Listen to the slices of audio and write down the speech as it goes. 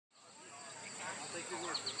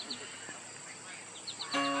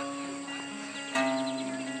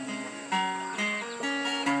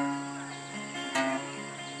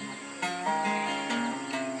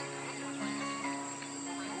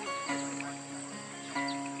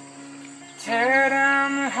Tear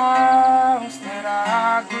down the house that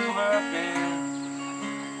I grew up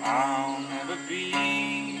in. I'll never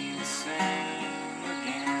be the same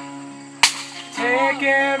again. Take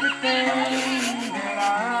everything that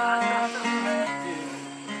I've collected,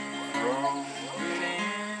 throw it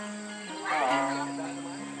in the pile.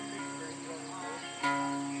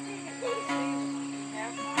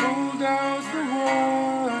 Bulldoze the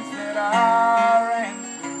words that I ran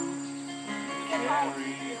through.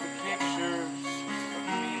 Carry the pictures of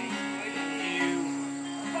me and you.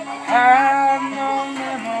 I have no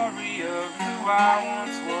memory of who I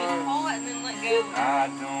once was. I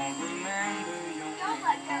don't remember your name.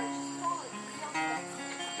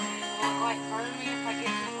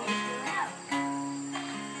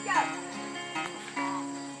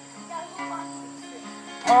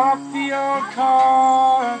 Park the old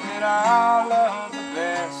car that I love the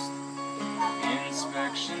best.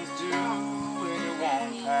 Inspections due and it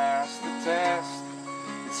won't pass the test.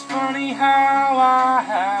 It's funny how I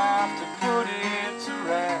have to put it to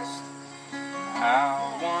rest.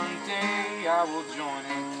 How one day I will join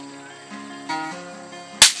it.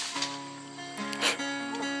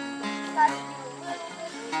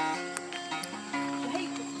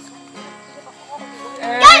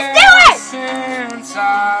 Ever since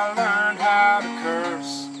I learned how to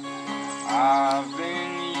curse, I've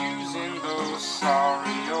been using those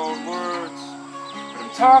sorry old words. But I'm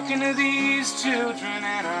talking to these children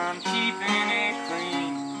and I'm keeping it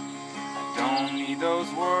clean. I don't need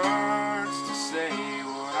those words to say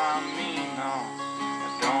what I mean, no. I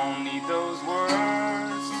don't need those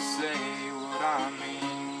words to say what I mean.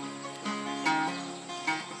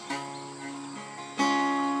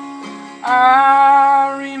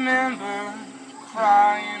 I remember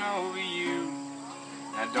crying over you.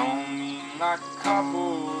 I don't mean like a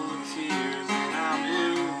couple of tears and I'm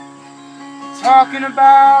blue. I'm talking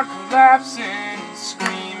about collapsing and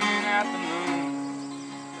screaming at the moon.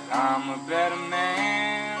 But I'm a better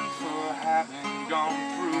man for having gone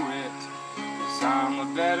through it. 'Cause I'm a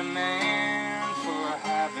better man for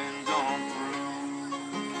having gone through.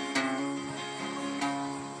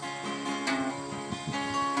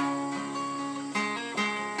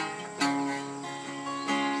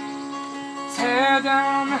 Tear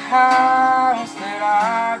down the house that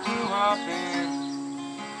I grew up in.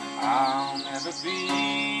 I'll never be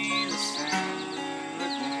the same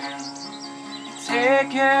again.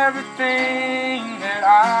 Take everything that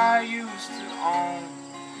I used to own,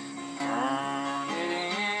 burn it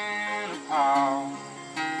in a pile.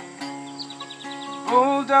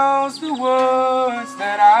 Bulldoze the woods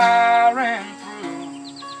that I ran through.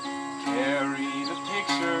 Carry the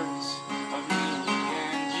pictures of me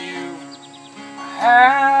and you. I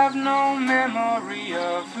have no memory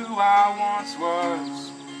of who I once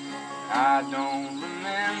was. I don't remember